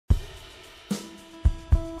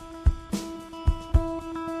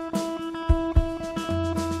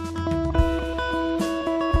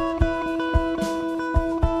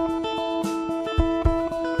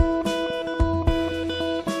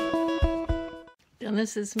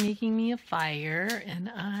Dennis is making me a fire, and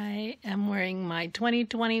I am wearing my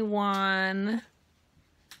 2021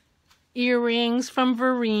 earrings from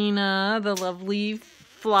Verena, the lovely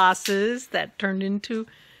flosses that turned into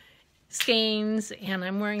skeins, and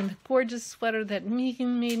I'm wearing the gorgeous sweater that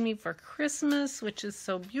Megan made me for Christmas, which is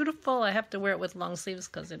so beautiful. I have to wear it with long sleeves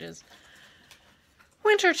because it is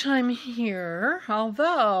wintertime here,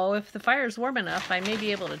 although if the fire is warm enough, I may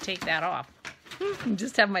be able to take that off.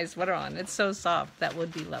 Just have my sweater on. It's so soft. That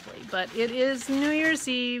would be lovely. But it is New Year's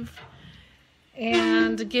Eve,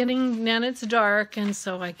 and then it's dark, and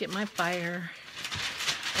so I get my fire.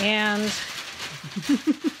 And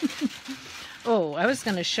oh, I was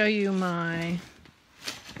going to show you my,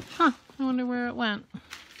 I wonder where it went.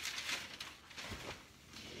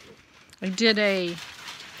 I did a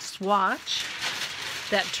swatch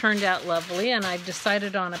that turned out lovely, and I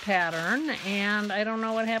decided on a pattern, and I don't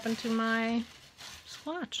know what happened to my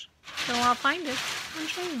swatch. So I'll find it and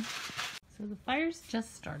show you. So the fire's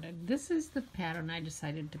just started. This is the pattern I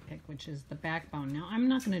decided to pick, which is the backbone. Now I'm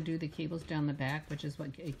not going to do the cables down the back, which is what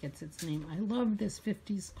it gets its name. I love this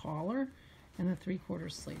 50s collar and the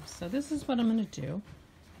 3/4 sleeves. So this is what I'm going to do.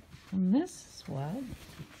 And this is what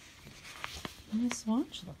my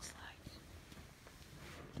swatch looks like.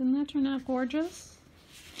 Didn't that turn out gorgeous?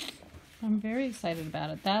 I'm very excited about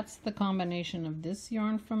it. That's the combination of this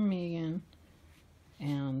yarn from Megan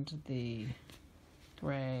and the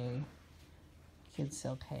gray Kid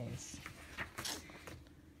Silk Haze.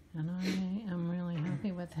 And I am really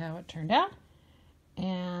happy with how it turned out.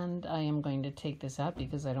 And I am going to take this out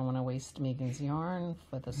because I don't want to waste Megan's yarn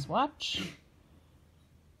for the swatch.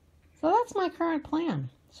 So that's my current plan.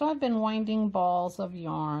 So I've been winding balls of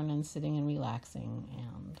yarn and sitting and relaxing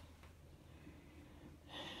and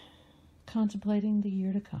contemplating the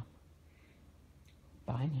year to come.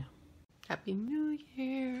 Bye now. Happy New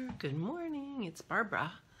Year. Good morning. It's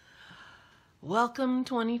Barbara. Welcome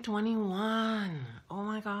 2021. Oh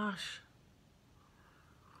my gosh.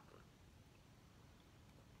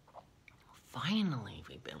 Finally,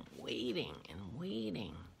 we've been waiting and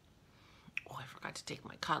waiting. Oh, I forgot to take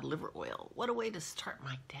my cod liver oil. What a way to start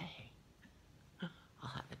my day. I'll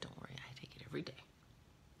have it, don't worry. I take it every day.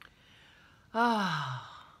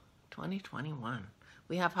 Ah, 2021.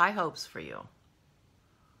 We have high hopes for you.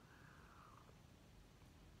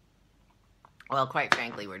 Well, quite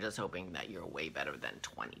frankly, we're just hoping that you're way better than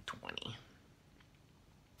 2020.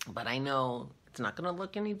 But I know it's not going to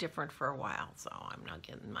look any different for a while, so I'm not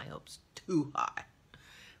getting my hopes too high.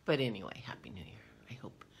 But anyway, Happy New Year. I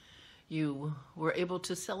hope you were able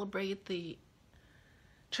to celebrate the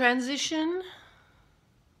transition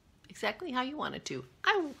exactly how you wanted to.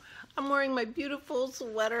 I'm wearing my beautiful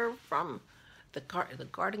sweater from the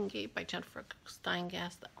Garden Gate by Jennifer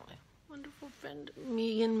Steingast. That my wonderful friend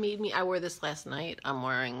Megan made me. I wore this last night. I'm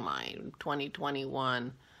wearing my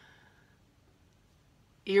 2021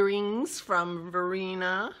 earrings from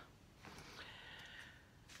Verena.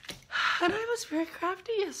 And I was very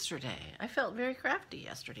crafty yesterday. I felt very crafty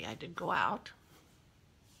yesterday. I did go out,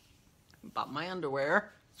 bought my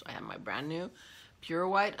underwear. So I have my brand new pure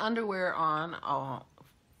white underwear on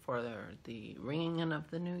for the ringing in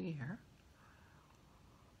of the new year.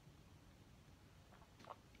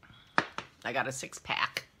 I got a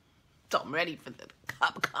 6-pack, so I'm ready for the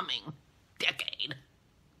upcoming decade.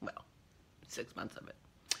 Well, 6 months of it.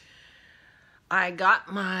 I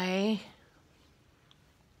got my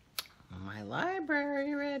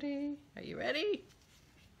library ready. Are you ready?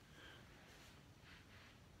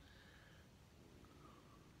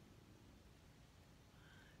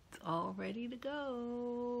 It's all ready to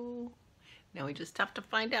go. Now we just have to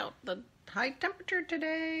find out the high temperature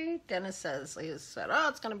today. Dennis he said, oh,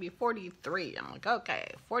 it's going to be 43. I'm like,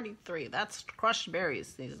 okay, 43. That's crushed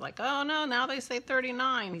berries. He's like, oh, no, now they say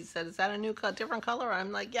 39. He said, is that a different color?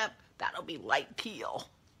 I'm like, yep, that'll be light teal.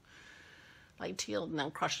 Light teal and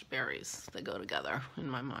then crushed berries. They go together in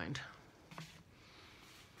my mind.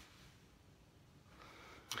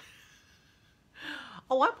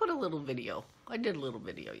 Oh, I put a little video. I did a little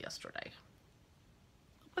video yesterday.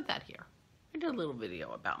 I'll put that here. I did a little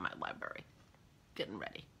video about my library. Getting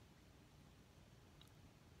ready.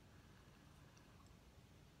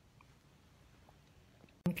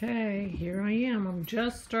 Okay, here I am. I'm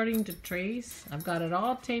just starting to trace. I've got it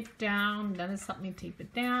all taped down. Dennis helped me tape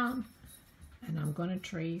it down. And I'm going to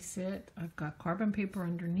trace it. I've got carbon paper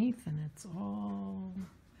underneath, and it's all...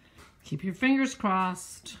 Keep your fingers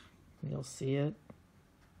crossed. You'll see it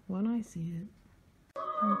when I see it.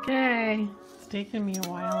 Okay, it's taken me a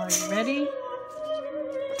while. Are you ready?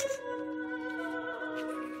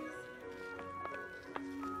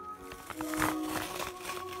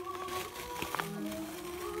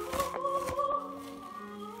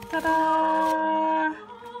 Ta-da!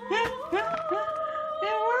 It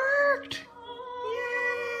worked!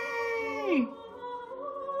 Yay!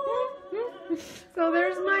 So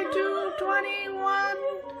there's my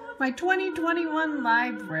 2021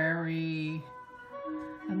 library.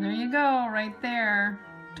 And there you go, right there.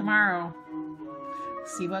 Tomorrow.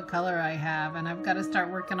 See what color I have. And I've got to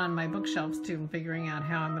start working on my bookshelves too and figuring out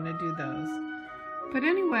how I'm going to do those. But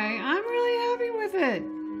anyway, I'm really happy with it.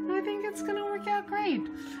 I think it's going to work out great.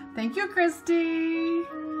 Thank you, Christy.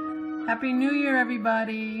 Happy New Year,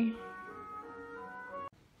 everybody.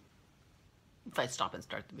 If I stop and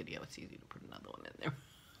start the video, it's easy to put another one in there.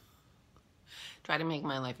 Try to make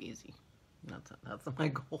my life easy. That's my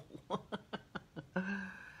goal.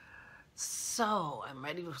 So I'm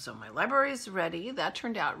ready. So my library is ready. That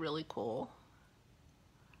turned out really cool.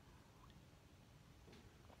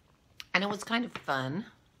 And it was kind of fun.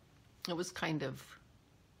 It was kind of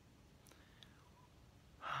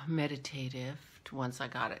meditative once I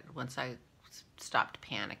got it, once I stopped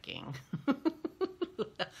panicking. Well,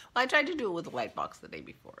 I tried to do it with the light box the day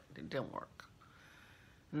before. It didn't work.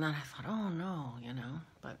 And then I thought, oh no, you know,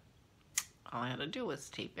 but all I had to do was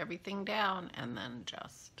tape everything down and then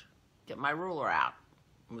just get my ruler out.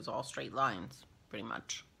 It was all straight lines, pretty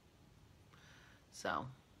much. So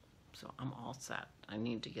I'm all set. I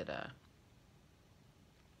need to get a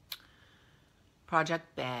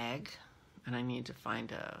project bag, and I need to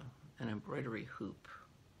find an embroidery hoop.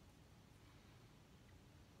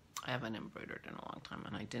 I haven't embroidered in a long time,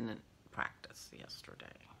 and I didn't practice yesterday.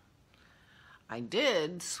 I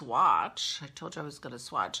did swatch. I told you I was going to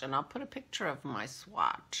swatch, and I'll put a picture of my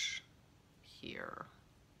swatch here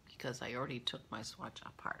because I already took my swatch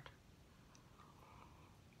apart.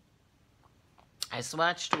 I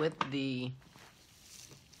swatched with the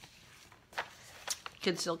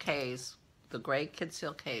Kid Silk Haze, the gray Kid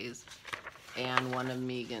Silk Haze, and one of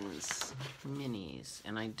Megan's minis,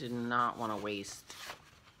 and I did not want to waste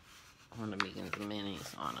one of Megan's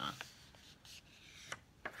minis on a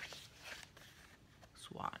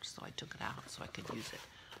swatch, so I took it out so I could use it.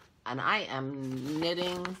 And I am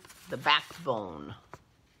knitting the backbone.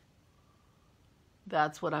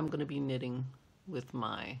 That's what I'm going to be knitting with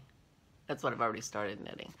my, that's what I've already started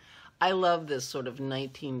knitting. I love this sort of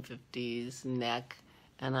 1950s neck,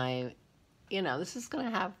 and you know, this is going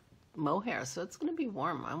to have mohair, so it's going to be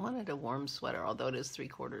warm. I wanted a warm sweater, although it is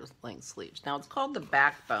 3/4 length sleeves. Now it's called the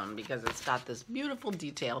backbone because it's got this beautiful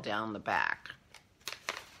detail down the back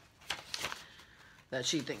that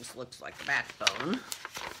she thinks looks like a backbone.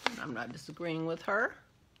 I'm not disagreeing with her.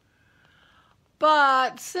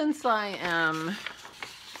 But since I am,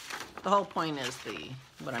 the whole point is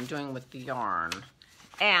what I'm doing with the yarn,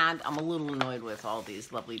 and I'm a little annoyed with all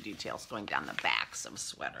these lovely details going down the backs of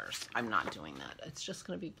sweaters. I'm not doing that. It's just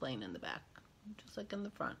going to be plain in the back, just like in the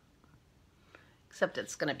front. Except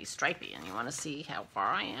it's going to be stripy, and you want to see how far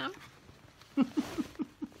I am?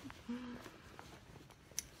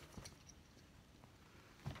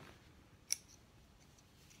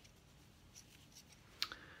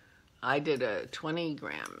 I did a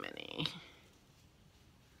 20-gram mini.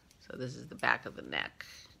 So this is the back of the neck,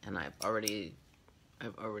 and I've already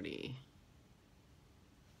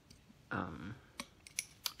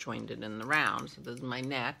joined it in the round. So this is my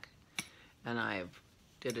neck, and I've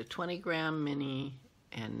did a 20-gram mini,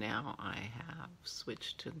 and now I have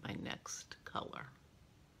switched to my next color.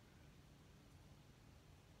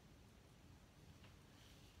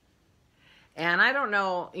 And I don't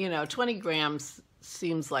know, you know, 20 grams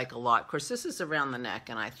seems like a lot. Of course, this is around the neck,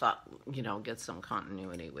 and I thought, you know, get some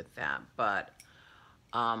continuity with that. But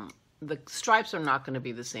the stripes are not going to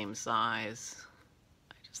be the same size.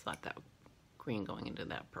 I just thought that green going into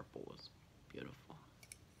that purple was beautiful.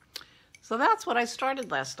 So that's what I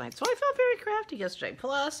started last night. So I felt very crafty yesterday.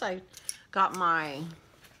 Plus, I got my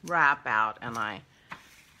wrap out, and I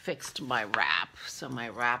fixed my wrap. So my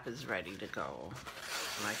wrap is ready to go.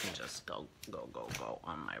 And I can just go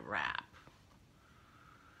on my wrap.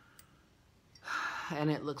 And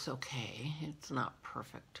it looks okay. It's not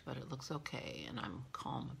perfect, but it looks okay, and I'm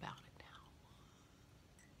calm about it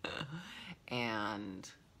now. And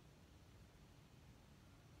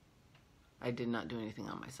I did not do anything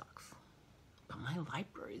on my socks. But my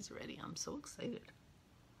library's ready. I'm so excited.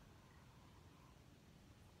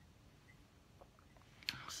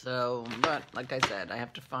 So, but like I said, I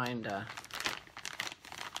have to find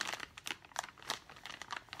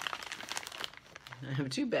I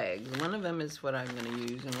have 2 bags. One of them is what I'm going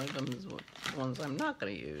to use, and one of them is the ones I'm not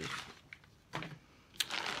going to use.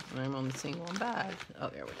 And I'm on the single bag. Oh,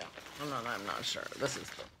 there we go. Oh, no, I'm not sure. This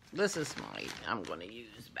is my I'm going to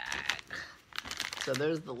use bag. So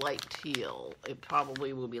there's the light teal. It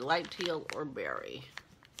probably will be light teal or berry.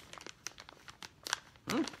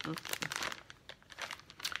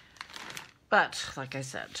 But, like I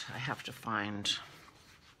said, I have to find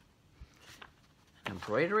an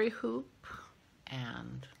embroidery hoop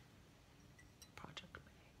and project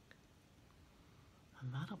bag.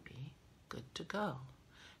 And that'll be good to go.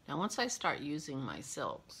 Now, once I start using my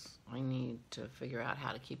silks, I need to figure out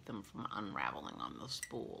how to keep them from unraveling on the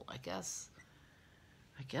spool. I guess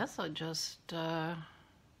I'll just put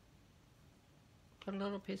a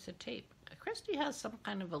little piece of tape. Christy has some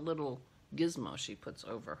kind of a little gizmo she puts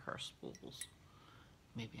over her spools.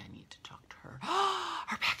 Maybe I need to talk to her.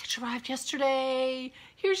 Her package arrived yesterday.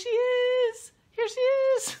 Here she is. Here she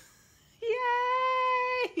is.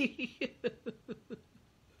 Yay!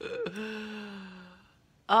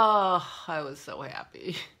 Oh, I was so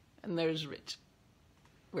happy. And there's Rich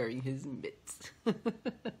wearing his mitts.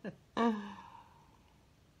 I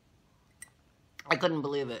couldn't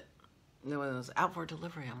believe it. When it was out for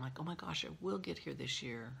delivery, I'm like, oh my gosh, it will get here this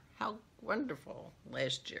year. How wonderful.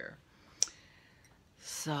 Last year.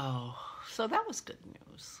 So that was good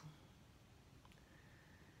news.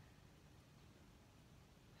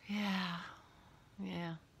 Yeah.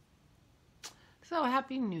 So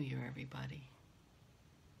happy New Year, everybody.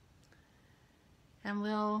 And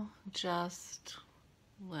we'll just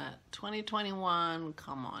let 2021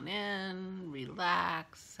 come on in,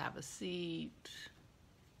 relax, have a seat,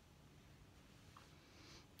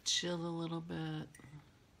 chill a little bit.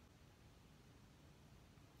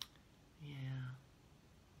 Yeah.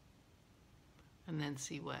 And then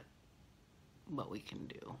see what we can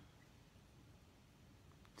do.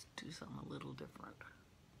 Let's do something a little different.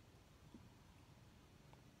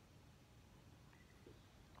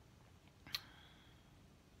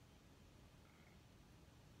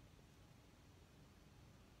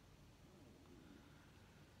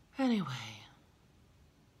 Anyway,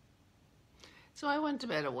 so I went to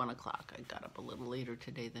bed at 1 o'clock. I got up a little later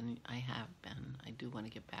today than I have been. I do want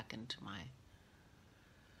to get back into my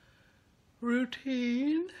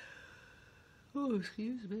routine. Oh,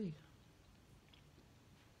 excuse me.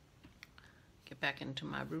 Get back into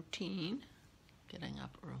my routine, getting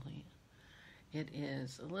up early. It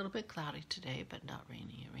is a little bit cloudy today, but not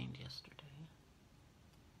rainy. It rained yesterday.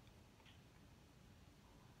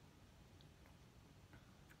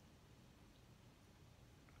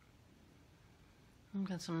 I've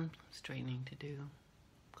got some straightening to do.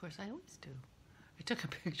 Of course, I always do. I took a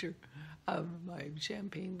picture of my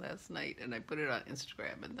champagne last night and I put it on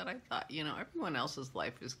Instagram, and then I thought, you know, everyone else's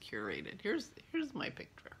life is curated. Here's my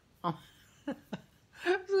picture. Oh. I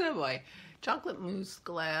was gonna have my chocolate mousse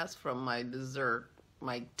glass from my dessert,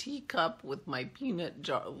 my teacup with my peanut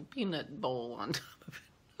bowl on top of it,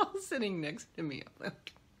 all sitting next to me. I'm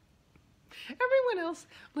like, everyone else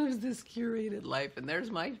lives this curated life, and there's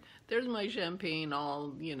my champagne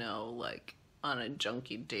all, you know, like on a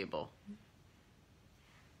junky table.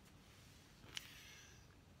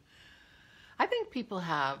 I think people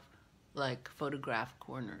have like photograph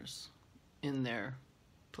corners in their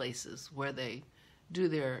places where they do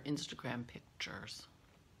their Instagram pictures,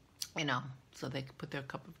 you know, so they can put their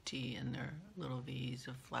cup of tea and their little vase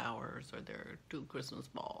of flowers or their 2 Christmas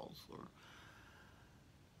balls, or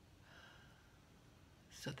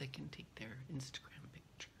so they can take their Instagram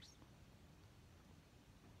pictures.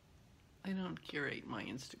 I don't curate my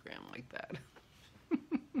Instagram like that.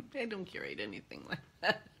 I don't curate anything like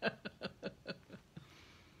that.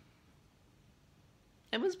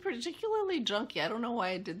 It was particularly junky. I don't know why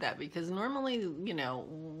I did that, because normally, you know,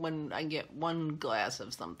 when I get one glass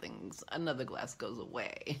of something, another glass goes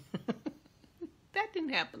away. That didn't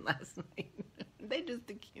happen last night. They just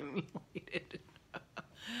accumulated.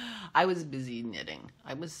 I was busy knitting.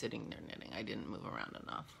 I was sitting there knitting. I didn't move around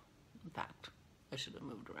enough. In fact, I should have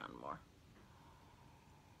moved around more.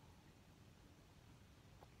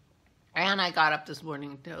 And I got up this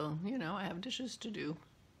morning to, you know, I have dishes to do.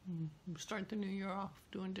 Start the new year off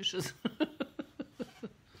doing dishes.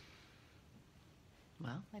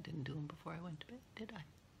 Well, I didn't do them before I went to bed, did I?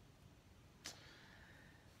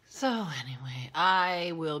 So anyway,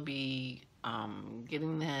 I will be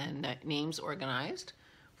getting the names organized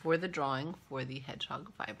for the drawing for the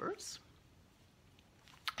hedgehog fibers.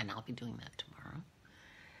 And I'll be doing that tomorrow.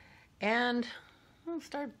 And I'll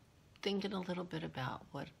start thinking a little bit about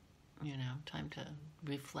what, you know, time to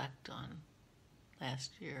reflect on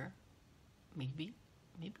last year. Maybe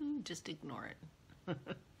just ignore it.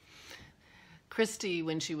 Christy,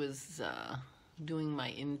 when she was doing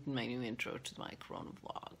my new intro to my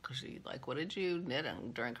CoronaVlog, she like, what did you knit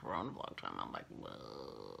during CoronaVlog time? I'm like,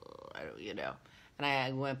 well, I don't, you know. And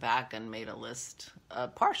I went back and made a list, a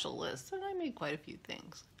partial list, and I made quite a few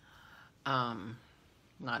things.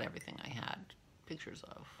 Not everything I had pictures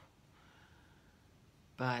of.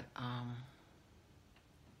 But,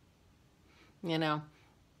 you know,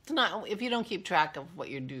 it's not, if you don't keep track of what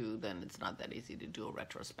you do, then it's not that easy to do a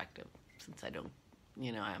retrospective. Since I don't,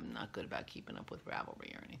 you know, I'm not good about keeping up with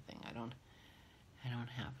Ravelry or anything. I don't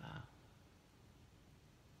have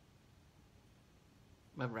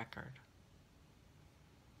a record.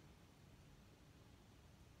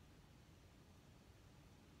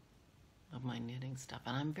 Of my knitting stuff,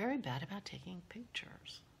 and I'm very bad about taking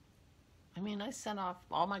pictures. I mean, I sent off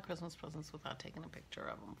all my Christmas presents without taking a picture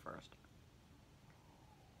of them first.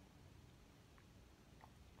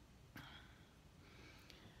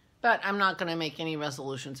 But I'm not going to make any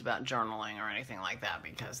resolutions about journaling or anything like that,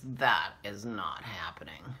 because that is not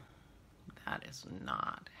happening. That is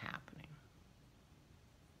not happening.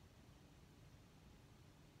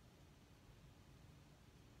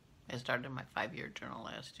 I started my 5-year journal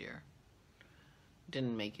last year.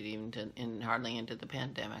 Didn't make it even hardly into the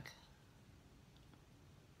pandemic.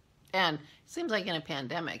 And it seems like in a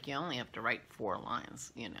pandemic, you only have to write 4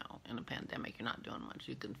 lines. You know, in a pandemic, you're not doing much.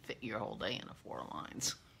 You can fit your whole day into 4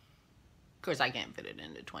 lines. Of course, I can't fit it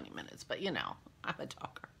into 20 minutes, but you know, I'm a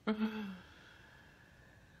talker.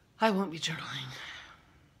 I won't be journaling.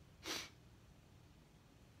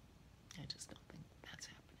 I just don't think that's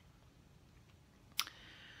happening.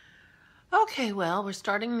 Okay, well, we're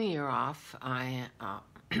starting the year off. I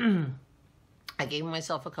gave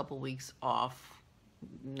myself a couple weeks off,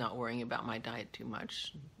 not worrying about my diet too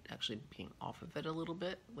much, actually being off of it a little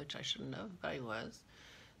bit, which I shouldn't have, but I was.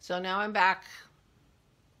 So now I'm back,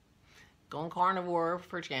 going carnivore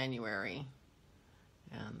for January,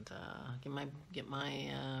 and get my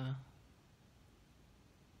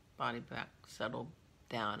body back settled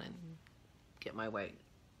down and get my weight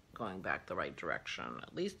going back the right direction.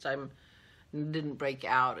 At least I didn't break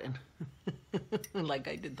out and like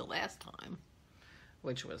I did the last time,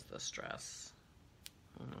 which was the stress.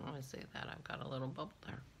 When I say that, I've got a little bubble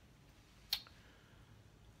there.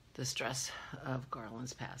 The stress of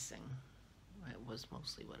Garland's passing. It was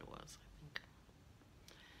mostly what it was, I think.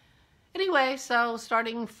 Anyway, so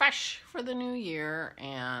starting fresh for the new year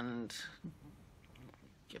and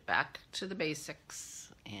get back to the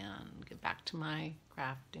basics and get back to my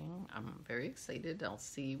crafting. I'm very excited. I'll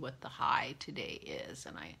see what the high today is,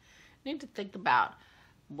 and I need to think about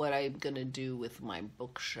what I'm going to do with my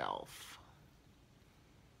bookshelf.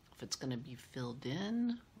 If it's going to be filled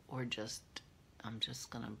in or I'm just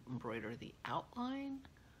going to embroider the outline.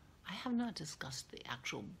 I have not discussed the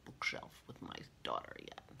actual bookshelf with my daughter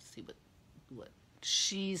yet. See what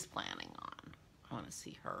she's planning on. I want to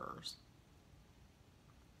see hers.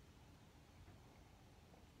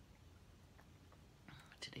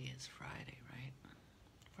 Today is Friday, right?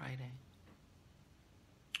 Friday.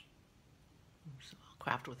 So I'll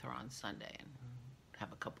craft with her on Sunday and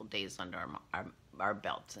have a couple days under our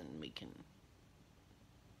belts, and we can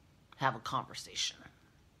have a conversation.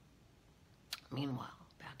 Meanwhile,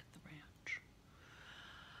 back at the ranch,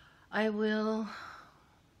 I will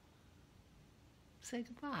say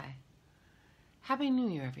goodbye. Happy New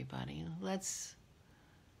Year, everybody. Let's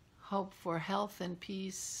hope for health and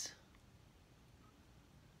peace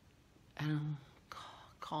and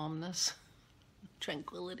calmness,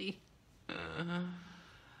 tranquility, and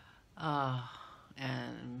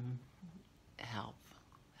health.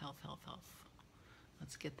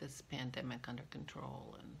 Let's get this pandemic under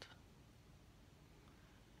control and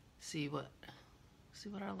see what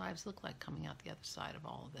our lives look like coming out the other side of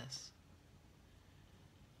all of this.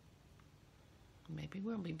 Maybe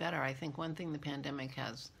we'll be better. I think one thing the pandemic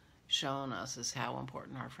has shown us is how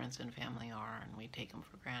important our friends and family are, and we take them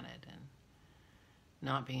for granted. And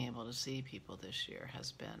not being able to see people this year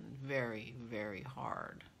has been very, very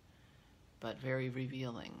hard, but very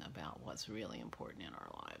revealing about what's really important in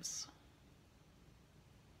our lives.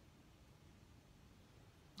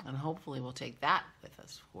 And hopefully we'll take that with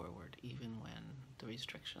us forward, even when the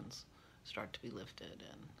restrictions start to be lifted,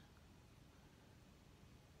 and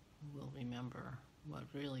we'll remember what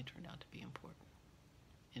really turned out to be important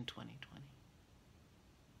in 2020.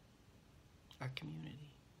 Our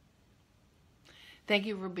community. Thank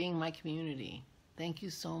you for being my community. Thank you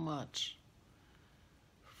so much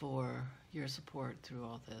for your support through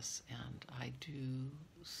all this, and I do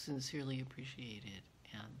sincerely appreciate it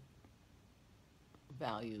and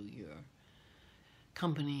value your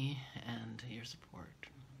company and your support.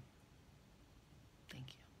 Thank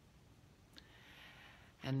you.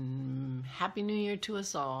 And Happy New Year to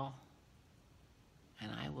us all.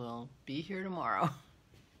 And I will be here tomorrow.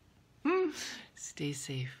 Stay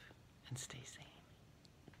safe and stay sane.